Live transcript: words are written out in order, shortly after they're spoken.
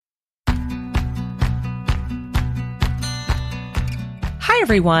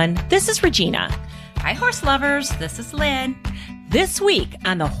everyone. This is Regina. Hi, horse lovers. This is Lynn. This week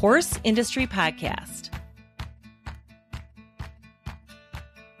on the Horse Industry Podcast.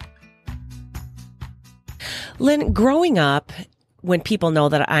 Lynn, growing up, when people know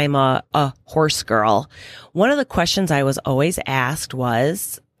that I'm a horse girl, one of the questions I was always asked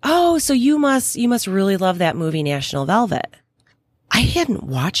was, "Oh, so you must really love that movie National Velvet." I hadn't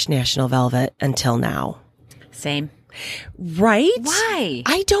watched National Velvet until now. Same. Right? Why?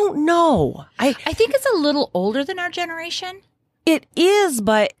 I don't know. I think it's a little older than our generation. It is,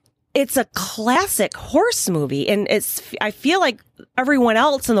 but it's a classic horse movie, and I feel like everyone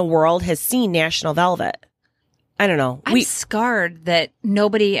else in the world has seen National Velvet. I don't know. I'm scarred that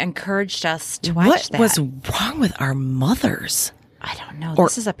nobody encouraged us to watch that. What was wrong with our mothers? I don't know. Or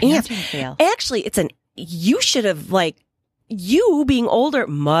this is a parenting fail. Actually, you should have, you being older,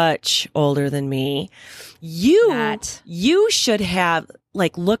 much older than me, you should have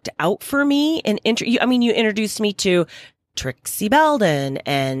looked out for me and you introduced me to Trixie Belden,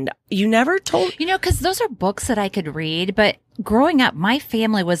 and you never told because those are books that I could read, but growing up, my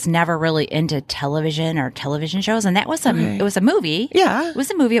family was never really into television or television shows, and that was it was a movie. Yeah, it was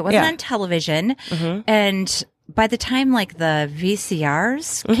a movie. It wasn't on television, and by the time the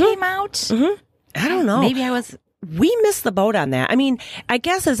VCRs came out, I don't know. Maybe We missed the boat on that. I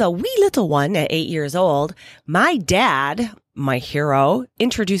guess as a wee little one at 8 years old, my dad, my hero,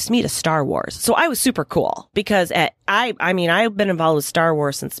 introduced me to Star Wars. So I was super cool because I've been involved with Star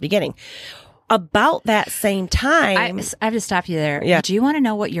Wars since the beginning. About that same time, I have to stop you there. Yeah. Do you want to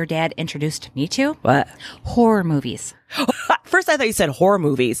know what your dad introduced me to? What? Horror movies. First, I thought you said horror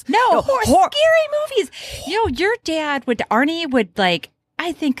movies. No, scary movies. Your dad Arnie would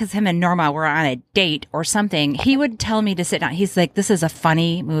I think because him and Norma were on a date or something, he would tell me to sit down. He's like, this is a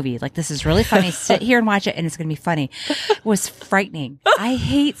funny movie. This is really funny. Sit here and watch it and it's going to be funny. It was frightening. I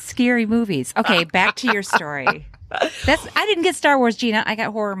hate scary movies. Okay, back to your story. I didn't get Star Wars, Gina. I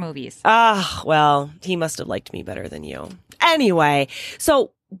got horror movies. Well, he must have liked me better than you. Anyway,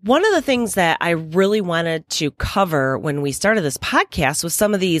 so one of the things that I really wanted to cover when we started this podcast was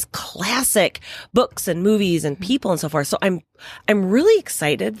some of these classic books and movies and people and so forth. So I'm really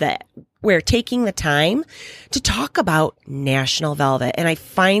excited that we're taking the time to talk about National Velvet. And I've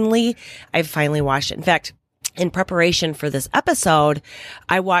finally watched it. In fact, in preparation for this episode,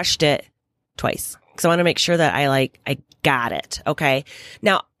 I watched it twice because I want to make sure that I got it. Okay.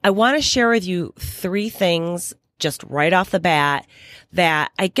 Now I want to share with you 3 things just right off the bat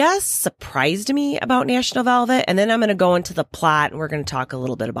that I guess surprised me about National Velvet. And then I'm going to go into the plot and we're going to talk a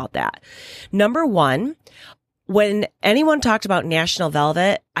little bit about that. Number 1, when anyone talked about National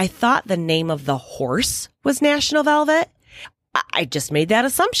Velvet, I thought the name of the horse was National Velvet. I just made that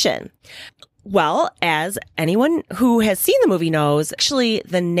assumption. Well, as anyone who has seen the movie knows, actually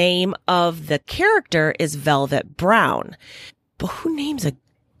the name of the character is Velvet Brown. But who names a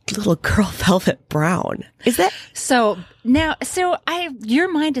little girl Velvet Brown? Is that so? Now, your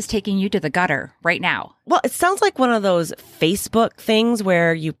mind is taking you to the gutter right now. Well, it sounds like one of those Facebook things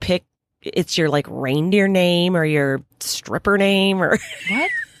where you pick it's your reindeer name or your stripper name or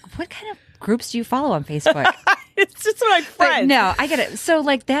what kind of groups do you follow on Facebook? It's just my friend. No, I get it. So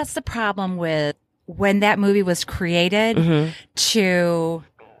that's the problem with when that movie was created to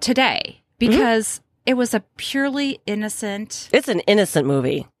today, because it was a purely innocent. It's an innocent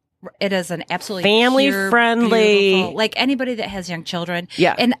movie. It is an absolutely family friendly, anybody that has young children.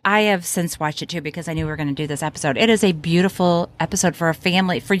 Yeah. And I have since watched it too because I knew we were going to do this episode. It is a beautiful episode for a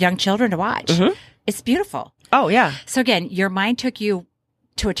family, for young children to watch. It's beautiful. Oh yeah. So again, your mind took you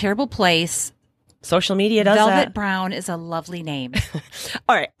to a terrible place. Social media does Velvet that. Brown is a lovely name.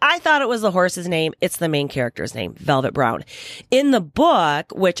 All right. I thought it was the horse's name. It's the main character's name, Velvet Brown. In the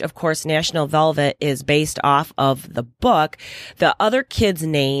book, which of course National Velvet is based off of the book, the other kids'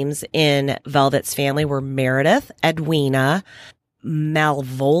 names in Velvet's family were Meredith, Edwina,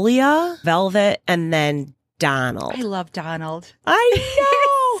 Malvolia, Velvet, and then Donald. I love Donald. I know.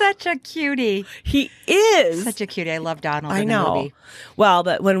 Such a cutie. He is such a cutie. I love Donald. I in know. The movie. Well,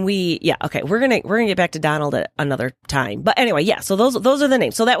 but when we're gonna get back to Donald at another time. But anyway, yeah. So those are the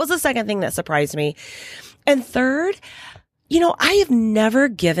names. So that was the second thing that surprised me. And third, I have never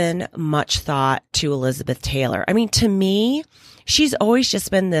given much thought to Elizabeth Taylor. To me, she's always just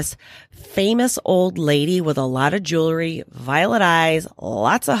been this famous old lady with a lot of jewelry, violet eyes,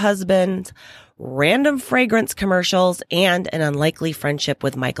 lots of husbands, random fragrance commercials, and an unlikely friendship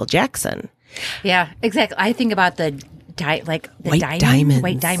with Michael Jackson. Yeah, exactly. I think about the white diamonds.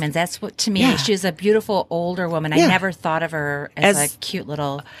 White diamonds. That's what, to me, Yeah. she's a beautiful older woman. Yeah. I never thought of her as a cute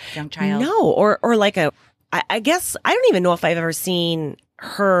little young child. No, or I guess I don't even know if I've ever seen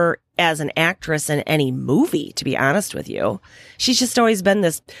her as an actress in any movie, to be honest with you. She's just always been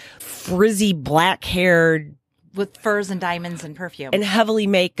this frizzy, black-haired, with furs and diamonds and perfume. and heavily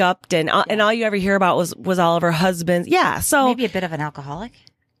make-upped, and all you ever hear about was all of her husbands. Yeah, so Maybe a bit of an alcoholic?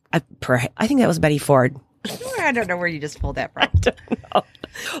 I think that was Betty Ford. I don't know where you just pulled that from.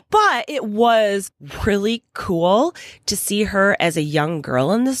 But it was really cool to see her as a young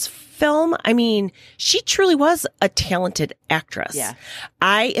girl in this film. I mean, she truly was a talented actress. Yeah.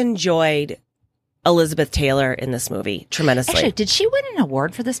 I enjoyed Elizabeth Taylor in this movie tremendously. Actually, did she win an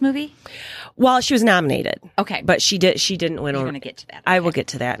award for this movie? Well, she was nominated. Okay. But she didn't win. We're going to get to that. I will get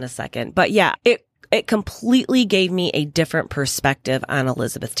to that in a second. But yeah, it completely gave me a different perspective on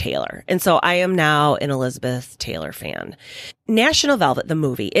Elizabeth Taylor. And so I am now an Elizabeth Taylor fan. National Velvet, the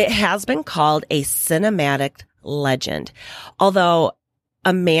movie, it has been called a cinematic legend. Although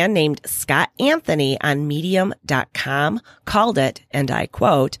a man named Scott Anthony on Medium.com called it, and I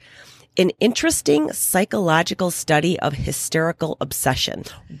quote, an interesting psychological study of hysterical obsession.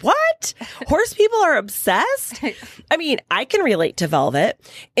 What? Horse people are obsessed? I mean, I can relate to Velvet.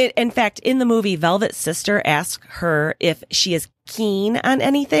 In fact, in the movie, Velvet's sister asks her if she is keen on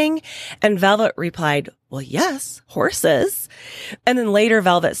anything. And Velvet replied, well, yes, horses. And then later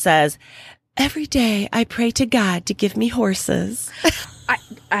Velvet says, every day I pray to God to give me horses.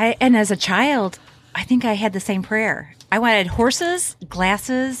 And as a child, I think I had the same prayer. I wanted horses,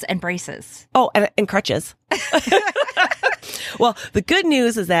 glasses, and braces. Oh, and crutches. Well, the good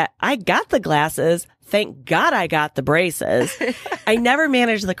news is that I got the glasses. Thank God I got the braces. I never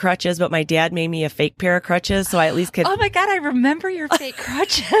managed the crutches, but my dad made me a fake pair of crutches so I at least could. Oh my God, I remember your fake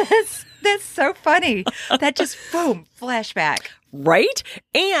crutches. That's so funny. That just, boom, flashback. Right?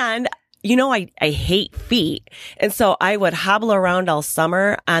 And you know, I hate feet. And so I would hobble around all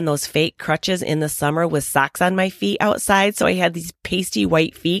summer on those fake crutches in the summer with socks on my feet outside. So I had these pasty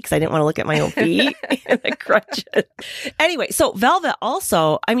white feet because I didn't want to look at my own feet in the crutches. Anyway, so Velvet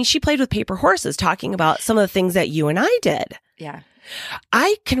also, I mean, she played with paper horses, talking about some of the things that you and I did. Yeah.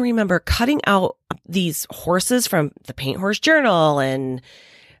 I can remember cutting out these horses from the Paint Horse Journal and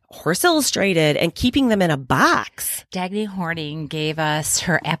Horse Illustrated and keeping them in a box. Dagny Horning gave us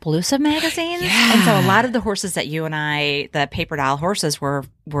her Appaloosa magazines. Yeah. And so a lot of the horses that you and I, the paper doll horses, were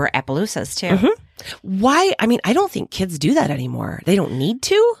Appaloosas too. Mm-hmm. Why? I mean, I don't think kids do that anymore. They don't need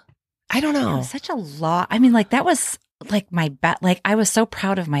to. I don't know. Such a lot. I mean, like that was like like I was so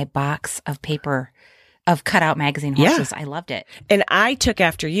proud of my box of paper of cutout magazine horses. Yeah. I loved it. And I took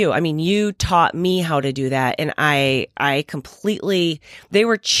after you. I mean, you taught me how to do that. And I completely, they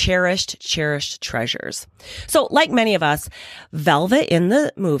were cherished treasures. So like many of us, Velvet in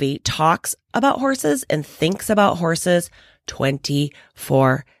the movie talks about horses and thinks about horses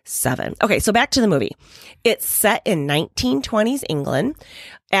 24/7. Okay, so back to the movie. It's set in 1920s England.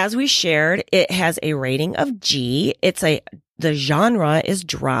 As we shared, it has a rating of G. The genre is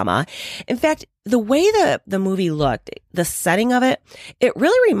drama. In fact, the way the movie looked, the setting of it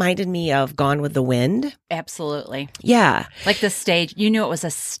really reminded me of Gone with the Wind. Absolutely. Yeah. Like the stage. You knew it was a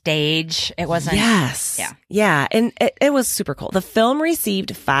stage. It wasn't. Yes. Yeah. Yeah. And it was super cool. The film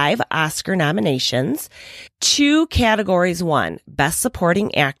received 5 Oscar nominations, 2 categories won. Best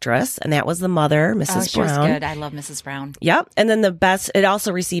Supporting Actress, and that was the mother, Mrs. Brown. She was good. I love Mrs. Brown. Yep. And then it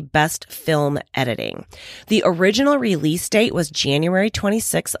also received Best Film Editing. The original release date was January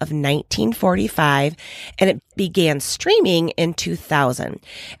 26th of 1945, and it began streaming in 2000.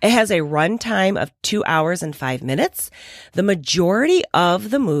 It has a runtime of 2 hours and 5 minutes. The majority of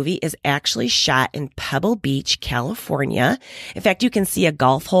the movie is actually shot in Pebble Beach, California. In fact, you can see a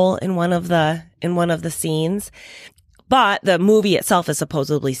golf hole in one of the scenes. But the movie itself is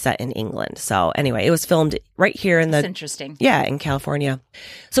supposedly set in England. So anyway, it was filmed right here That's interesting. Yeah, in California.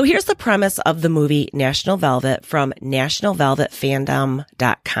 So here's the premise of the movie National Velvet from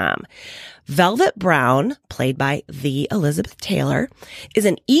nationalvelvetfandom.com. Velvet Brown, played by the Elizabeth Taylor, is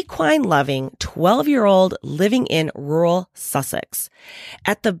an equine-loving 12-year-old living in rural Sussex.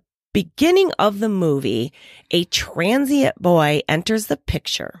 At the beginning of the movie, a transient boy enters the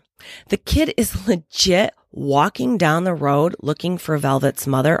picture. The kid is legit walking down the road looking for Velvet's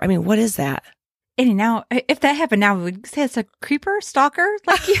mother. I mean, what is that? And now, if that happened now, we would say it's a creeper, stalker.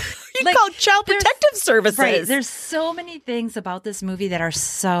 Like you call Child Protective Services. Right. There's so many things about this movie that are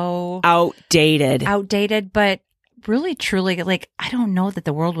so outdated, but really, truly, like, I don't know that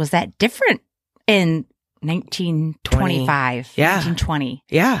the world was that different in 1925, 1920.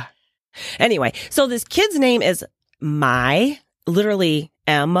 Yeah. Anyway, so this kid's name is Mai, literally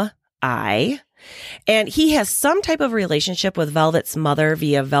M-I. And he has some type of relationship with Velvet's mother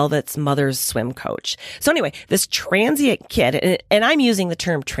via Velvet's mother's swim coach. So anyway, this transient kid, and I'm using the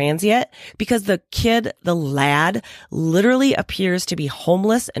term transient because the kid, the lad, literally appears to be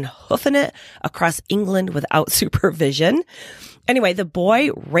homeless and hoofing it across England without supervision. Anyway, the boy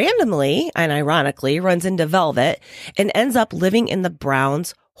randomly and ironically runs into Velvet and ends up living in the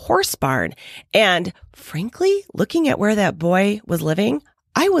Browns' horse barn. And frankly, looking at where that boy was living,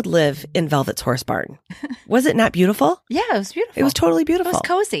 I would live in Velvet's horse barn. Was it not beautiful? Yeah, it was beautiful. It was totally It beautiful. was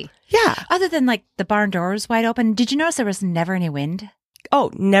cozy. Yeah. Other than like the barn doors wide open. Did you notice there was never any wind?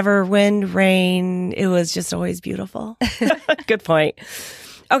 Oh, never wind, rain. It was just always beautiful. Good point.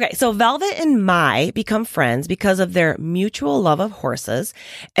 Okay, so Velvet and Mai become friends because of their mutual love of horses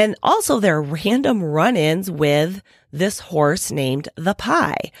and also their random run-ins with this horse named the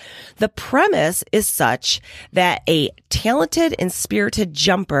Pie. The premise is such that a talented and spirited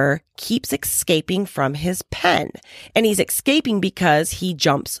jumper keeps escaping from his pen, and he's escaping because he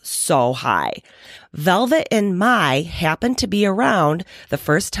jumps so high. Velvet and Mai happen to be around the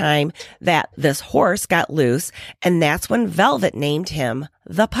first time that this horse got loose, and that's when Velvet named him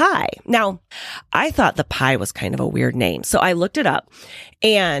the Pie. Now, I thought the Pie was kind of a weird name, so I looked it up,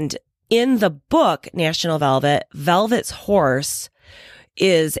 and in the book, National Velvet, Velvet's horse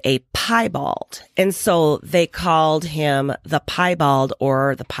is a piebald. And so they called him the piebald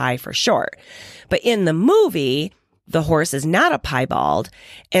or the Pie for short. But in the movie, the horse is not a piebald.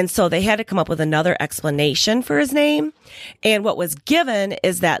 And so they had to come up with another explanation for his name. And what was given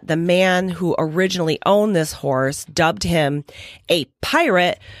is that the man who originally owned this horse dubbed him a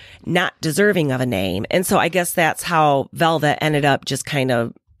pirate, not deserving of a name. And so I guess that's how Velvet ended up just kind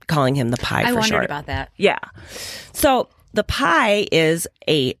of calling him the Pie for short. I wondered about that. Yeah. So the Pie is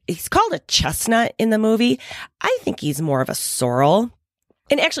he's called a chestnut in the movie. I think he's more of a sorrel.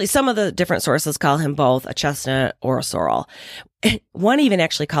 And actually, some of the different sources call him both a chestnut or a sorrel. One even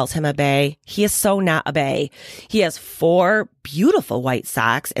actually calls him a bay. He is so not a bay. He has 4 beautiful white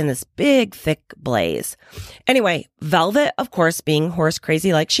socks and this big, thick blaze. Anyway, Velvet, of course, being horse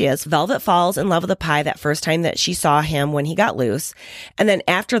crazy like she is, Velvet falls in love with the Pie that first time that she saw him when he got loose. And then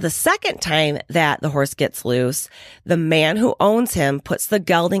after the second time that the horse gets loose, the man who owns him puts the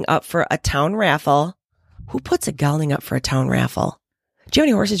gelding up for a town raffle. Who puts a gelding up for a town raffle? Do you have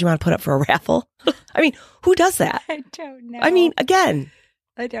any horses you want to put up for a raffle? I mean, who does that? I don't know. I mean, again.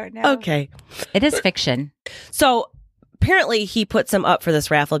 I don't know. Okay. It is fiction. So apparently he puts him up for this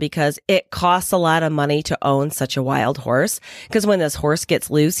raffle because it costs a lot of money to own such a wild horse. Because when this horse gets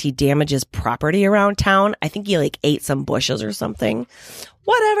loose, he damages property around town. I think he ate some bushes or something.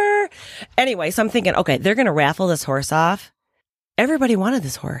 Whatever. Anyway, so I'm thinking, okay, they're going to raffle this horse off. Everybody wanted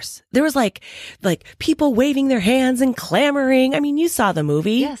this horse. There was like people waving their hands and clamoring. I mean, you saw the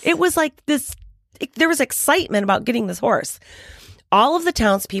movie. Yes. It was like this. There was excitement about getting this horse. All of the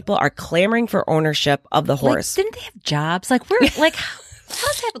townspeople are clamoring for ownership of the horse. Didn't they have jobs? Like, we're like,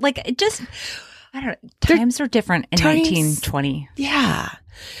 how's that? Like, it just, I don't know. Times were different in 1920. Yeah.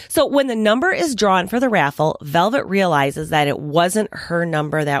 So when the number is drawn for the raffle, Velvet realizes that it wasn't her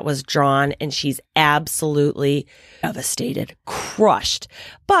number that was drawn, and she's absolutely devastated, crushed.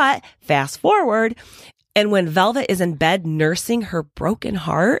 But fast forward, and when Velvet is in bed nursing her broken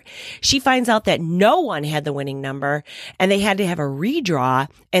heart, she finds out that no one had the winning number, and they had to have a redraw,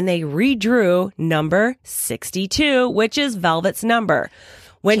 and they redrew number 62, which is Velvet's number.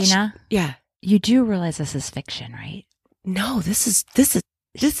 When Gina, yeah. You do realize this is fiction, right? No, this is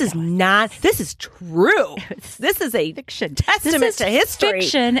not, this is true. This is a Fiction. testament to history.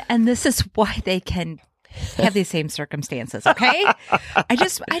 Fiction, and this is why they can have these same circumstances. Okay, I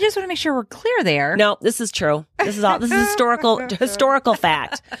just want to make sure we're clear there. No, this is true. This is historical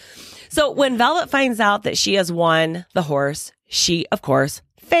fact. So when Velvet finds out that she has won the horse, she of course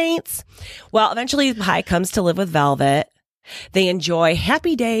faints. Well, eventually Pie comes to live with Velvet. They enjoy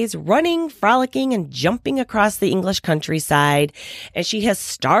happy days, running, frolicking, and jumping across the English countryside. And she has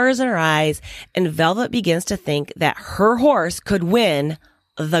stars in her eyes. And Velvet begins to think that her horse could win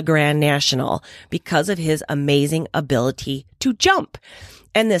the Grand National because of his amazing ability to jump.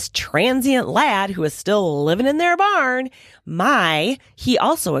 And this transient lad who is still living in their barn, Mai, he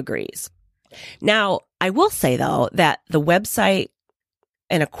also agrees. Now, I will say, though, that the website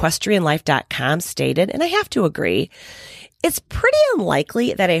and equestrianlife.com stated, and I have to agree, it's pretty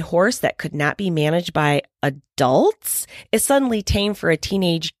unlikely that a horse that could not be managed by adults is suddenly tamed for a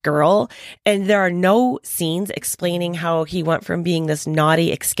teenage girl. And there are no scenes explaining how he went from being this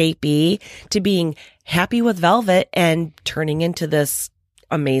naughty escapee to being happy with Velvet and turning into this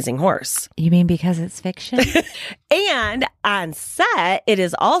amazing horse. You mean because it's fiction? And on set, it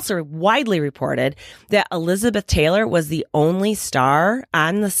is also widely reported that Elizabeth Taylor was the only star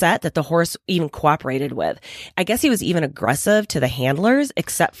on the set that the horse even cooperated with. I guess he was even aggressive to the handlers,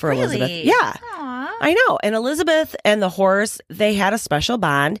 except for Elizabeth. Yeah. Aww. I know. And Elizabeth and the horse, they had a special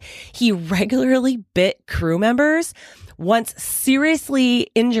bond. He regularly bit crew members, once seriously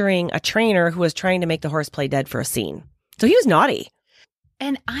injuring a trainer who was trying to make the horse play dead for a scene. So he was naughty.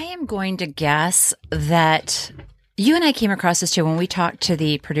 And I am going to guess that you and I came across this too when we talked to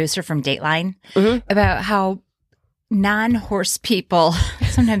the producer from Dateline about how non-horse people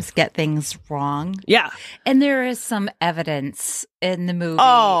sometimes get things wrong. Yeah. And there is some evidence in the movie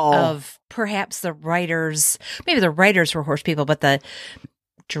Oh. of perhaps the writers, maybe the writers were horse people, but the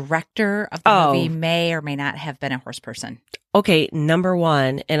director of the movie may or may not have been a horse person. Okay, number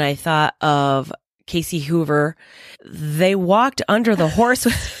one, and I thought of Casey Hoover. They walked under the horse.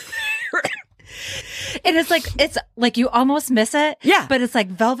 And it's like you almost miss it. Yeah. But it's like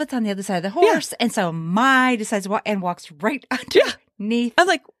Velvet's on the other side of the horse. And so Mai decides and walks right underneath. I was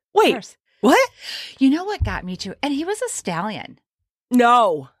like, wait, horse. what? You know what got me to? And he was a stallion.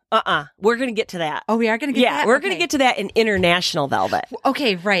 No. We're going to get to that. Oh, we are going to get that? We're going to get to that in International Velvet.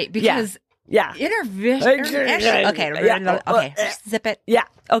 Okay, right. Because Yeah. international. Okay, zip it. Yeah.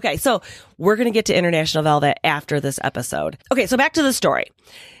 Okay. So we're going to get to International Velvet after this episode. Okay. So back to the story.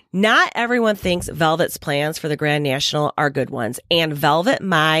 Not everyone thinks Velvet's plans for the Grand National are good ones. And Velvet,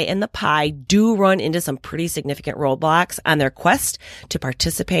 Mai, and the Pie do run into some pretty significant roadblocks on their quest to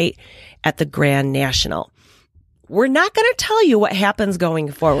participate at the Grand National. We're not going to tell you what happens going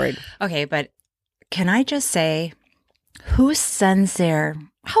forward. Okay, but can I just say, who sends their...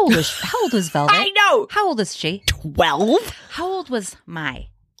 How old was Velvet? I know. How old is she? 12? How old was Mai?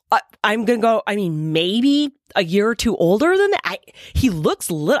 I'm going to go, maybe a year or two older than that. He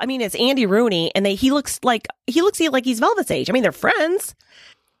looks little. It's Andy Rooney, and he looks like he's Velvet's age. They're friends.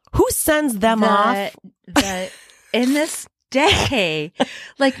 Who sends them off? In this day,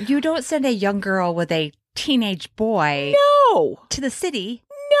 like, you don't send a young girl with a teenage boy to the city.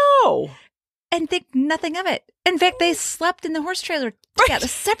 No. And think nothing of it. In fact, they slept in the horse trailer together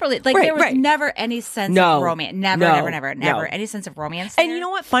separately. Like, there was never any sense of romance. Never any sense of romance there. And you know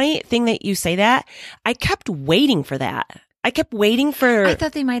what? Funny thing that you say that. I kept waiting for that. I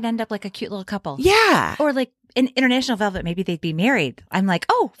thought they might end up like a cute little couple. Yeah. Or like in International Velvet, maybe they'd be married. I'm like,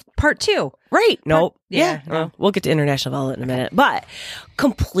 oh, part 2. Right. Nope. Yeah. No. Well, we'll get to International Velvet in a minute. But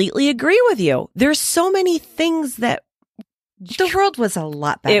completely agree with you. There's so many things that the world was a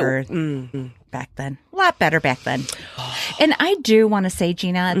lot better back then. A lot better back then. And I do want to say,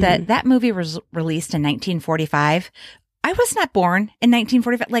 Gina, that movie was released in 1945. I was not born in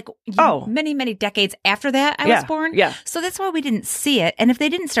 1945. Like, many, many decades after that, I was born. Yeah. So that's why we didn't see it. And if they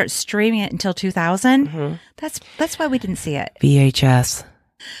didn't start streaming it until 2000, that's why we didn't see it. VHS,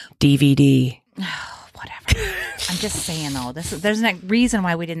 DVD. Whatever. I'm just saying, though. There's a reason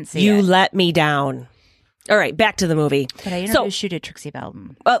why we didn't see it. You let me down. All right, back to the movie. But I introduced you to Trixie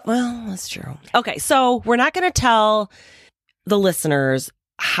Belden. Well, that's true. Okay, so we're not going to tell the listeners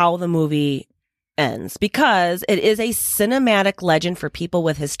how the movie ends because it is a cinematic legend for people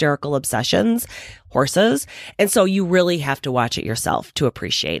with hysterical obsessions, horses, and so you really have to watch it yourself to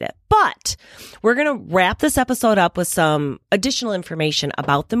appreciate it. But we're going to wrap this episode up with some additional information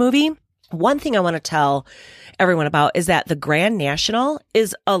about the movie. One thing I want to tell everyone about is that the Grand National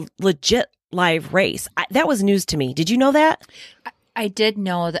is a legit live race. That was news to me. Did you know that? I did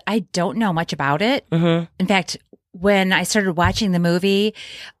know that. I don't know much about it. Mm-hmm. In fact, when I started watching the movie,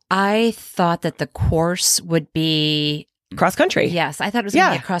 I thought that the course would be cross country. Yes, I thought it was going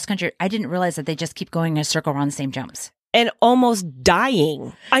to be a cross country. I didn't realize that they just keep going in a circle around the same jumps. And almost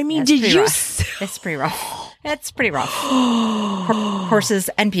dying. Did you? It's pretty rough. It's pretty rough. Horses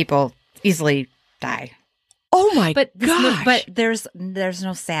and people easily die. Oh my gosh. But there's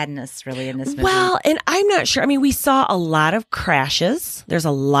no sadness really in this movie. Well, and I'm not sure. We saw a lot of crashes. There's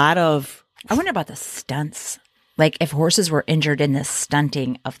a lot of... I wonder about the stunts. Like, if horses were injured in the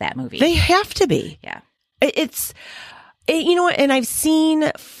stunting of that movie. They have to be. Yeah. You know what? And I've seen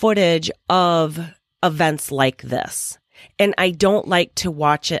footage of events like this. And I don't like to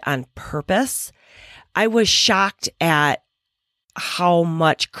watch it on purpose. I was shocked at how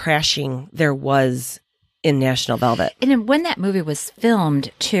much crashing there was in National Velvet. And when that movie was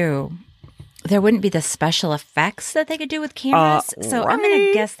filmed, too, there wouldn't be the special effects that they could do with cameras. So I'm going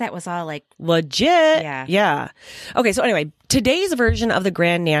to guess that was all like... legit. Yeah. Okay, so anyway, today's version of the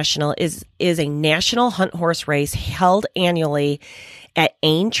Grand National is a national hunt horse race held annually at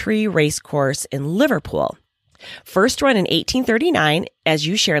Aintree Racecourse in Liverpool. First run in 1839, as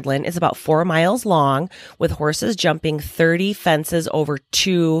you shared, Lynn, is about 4 miles long, with horses jumping 30 fences over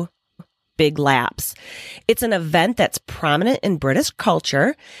 2 big laps. It's an event that's prominent in British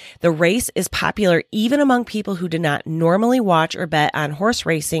culture. The race is popular even among people who do not normally watch or bet on horse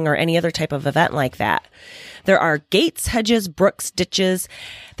racing or any other type of event like that. There are gates, hedges, brooks, ditches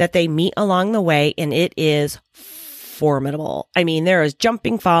that they meet along the way, and it is formidable. I mean, there is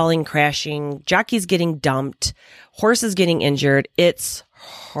jumping, falling, crashing, jockeys getting dumped, horses getting injured. It's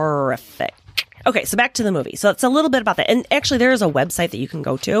horrific. Okay, so back to the movie. So it's a little bit about that. And actually, there is a website that you can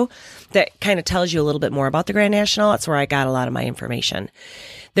go to that kind of tells you a little bit more about the Grand National. That's where I got a lot of my information.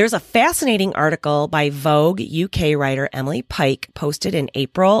 There's a fascinating article by Vogue UK writer Emily Pike posted in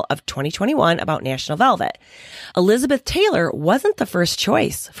April of 2021 about National Velvet. Elizabeth Taylor wasn't the first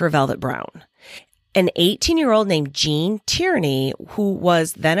choice for Velvet Brown. An 18-year-old named Jean Tierney, who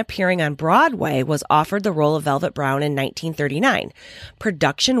was then appearing on Broadway, was offered the role of Velvet Brown in 1939.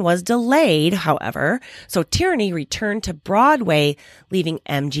 Production was delayed, however, so Tierney returned to Broadway, leaving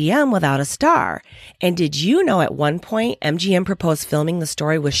MGM without a star. And did you know at one point MGM proposed filming the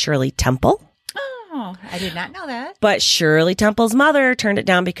story with Shirley Temple? Oh, I did not know that. But Shirley Temple's mother turned it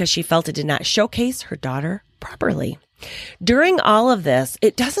down because she felt it did not showcase her daughter properly. During all of this,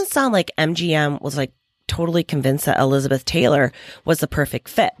 it doesn't sound like MGM was like totally convinced that Elizabeth Taylor was the perfect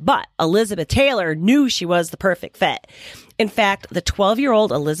fit, but Elizabeth Taylor knew she was the perfect fit. In fact, the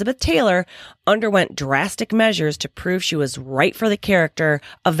 12-year-old Elizabeth Taylor underwent drastic measures to prove she was right for the character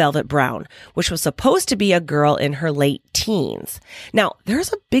of Velvet Brown, which was supposed to be a girl in her late teens. Now,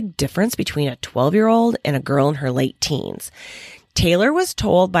 there's a big difference between a 12-year-old and a girl in her late teens. Taylor was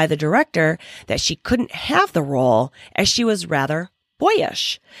told by the director that she couldn't have the role as she was rather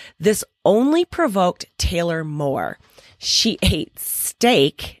boyish. This only provoked Taylor more. She ate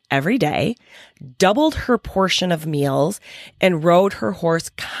steak every day, doubled her portion of meals, and rode her horse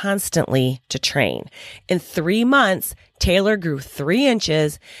constantly to train. In 3 months, Taylor grew 3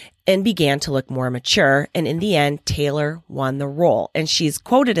 inches and began to look more mature. And in the end, Taylor won the role. And she's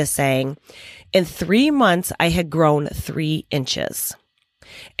quoted as saying, "In 3 months, I had grown 3 inches."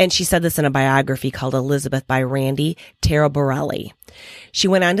 And she said this in a biography called Elizabeth by Randy Taraborelli. She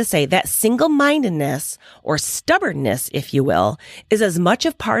went on to say that single-mindedness, or stubbornness, if you will, is as much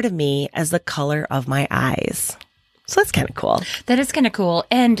a part of me as the color of my eyes. So that's kind of cool. That is kind of cool.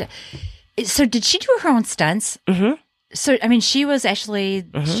 And so did she do her own stunts? Mm-hmm. So, I mean, she was actually,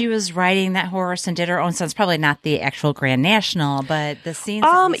 she was riding that horse and did her own stunts. Probably not the actual Grand National, but the scenes.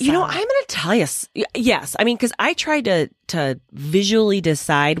 You know, I'm going to tell you, yes. I mean, because I tried to visually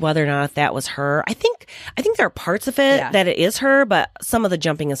decide whether or not that was her. I think there are parts of it that it is her, but some of the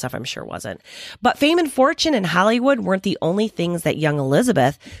jumping and stuff I'm sure wasn't. But fame and fortune in Hollywood weren't the only things that young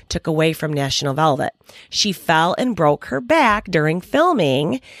Elizabeth took away from National Velvet. She fell and broke her back during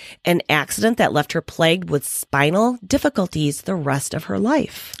filming, an accident that left her plagued with spinal difficulties the rest of her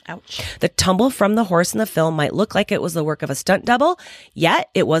life. Ouch. The tumble from the horse in the film might look like it was the work of a stunt double, yet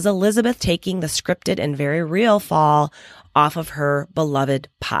it was Elizabeth taking the scripted and very real fall off of her beloved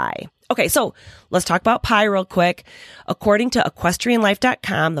Pie. Okay, so let's talk about Pie real quick. According to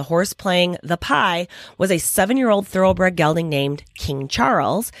equestrianlife.com, the horse playing the Pie was a 7-year-old thoroughbred gelding named King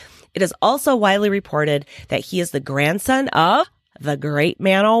Charles. It is also widely reported that he is the grandson of the great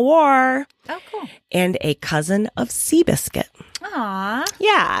man o' war. Oh, cool. And a cousin of Seabiscuit. Aw.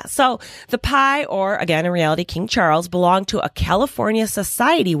 Yeah. So the Pie, or again, in reality, King Charles, belonged to a California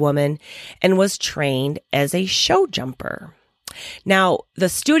society woman and was trained as a show jumper. Now, the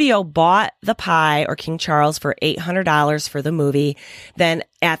studio bought the Pie, or King Charles, for $800 for the movie. Then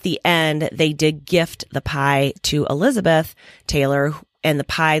at the end, they did gift the Pie to Elizabeth Taylor, and the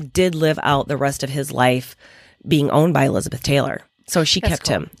Pie did live out the rest of his life being owned by Elizabeth Taylor. So she kept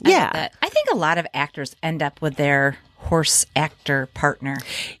him. Yeah. I think a lot of actors end up with their horse actor partner.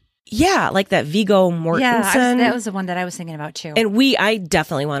 Yeah, like that Viggo Mortensen. Yeah, that was the one that I was thinking about too. And I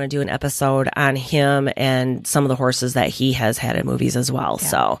definitely want to do an episode on him and some of the horses that he has had in movies as well. Yeah.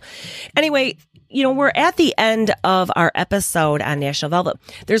 So anyway, you know, we're at the end of our episode on National Velvet.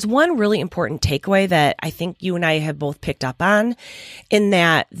 There's one really important takeaway that I think you and I have both picked up on, in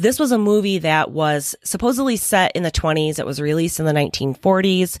that this was a movie that was supposedly set in the 20s. It was released in the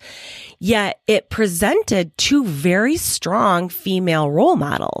 1940s, yet it presented 2 very strong female role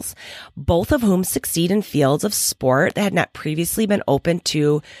models, both of whom succeed in fields of sport that had not previously been open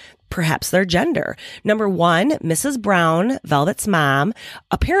to perhaps their gender. Number 1, Mrs. Brown, Velvet's mom,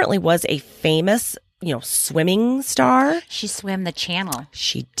 apparently was a famous, swimming star. She swam the channel.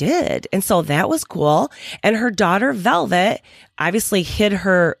 She did. And so that was cool. And her daughter, Velvet, obviously hid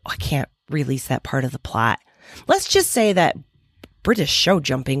her, I can't release that part of the plot. let's just say that British show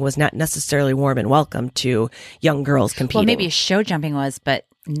jumping was not necessarily warm and welcome to young girls competing. Well, maybe show jumping was, but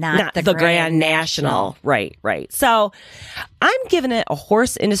not the Grand National. Right. So I'm giving it a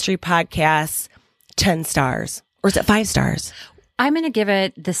horse industry podcast 10 stars. Or is it 5 stars? I'm going to give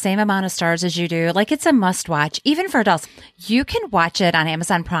it the same amount of stars as you do. Like, it's a must watch, even for adults. You can watch it on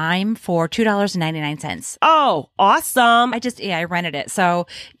Amazon Prime for $2.99. Oh, awesome. I rented it. So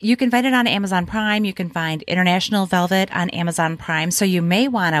you can find it on Amazon Prime. You can find International Velvet on Amazon Prime. So you may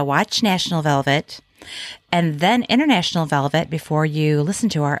want to watch National Velvet and then International Velvet before you listen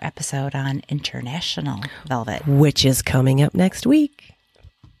to our episode on International Velvet, which is coming up next week.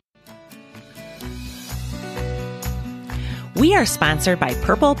 We are sponsored by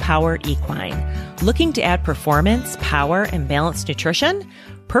Purple Power Equine. Looking to add performance, power, and balanced nutrition?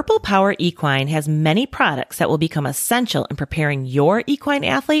 Purple Power Equine has many products that will become essential in preparing your equine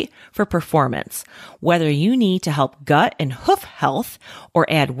athlete for performance. Whether you need to help gut and hoof health or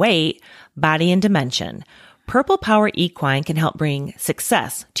add weight, body, and dimension, Purple Power Equine can help bring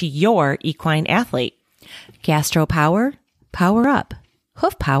success to your equine athlete. Gastro Power, Power Up.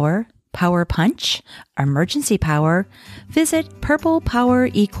 Hoof Power, Power Punch, Emergency Power. Visit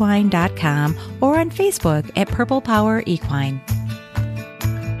purplepowerequine.com or on Facebook at Purple Power Equine.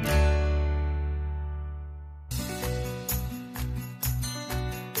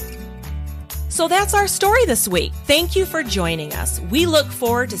 So that's our story this week. Thank you for joining us. We look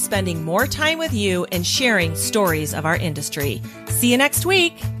forward to spending more time with you and sharing stories of our industry. See you next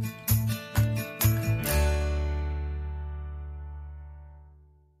week.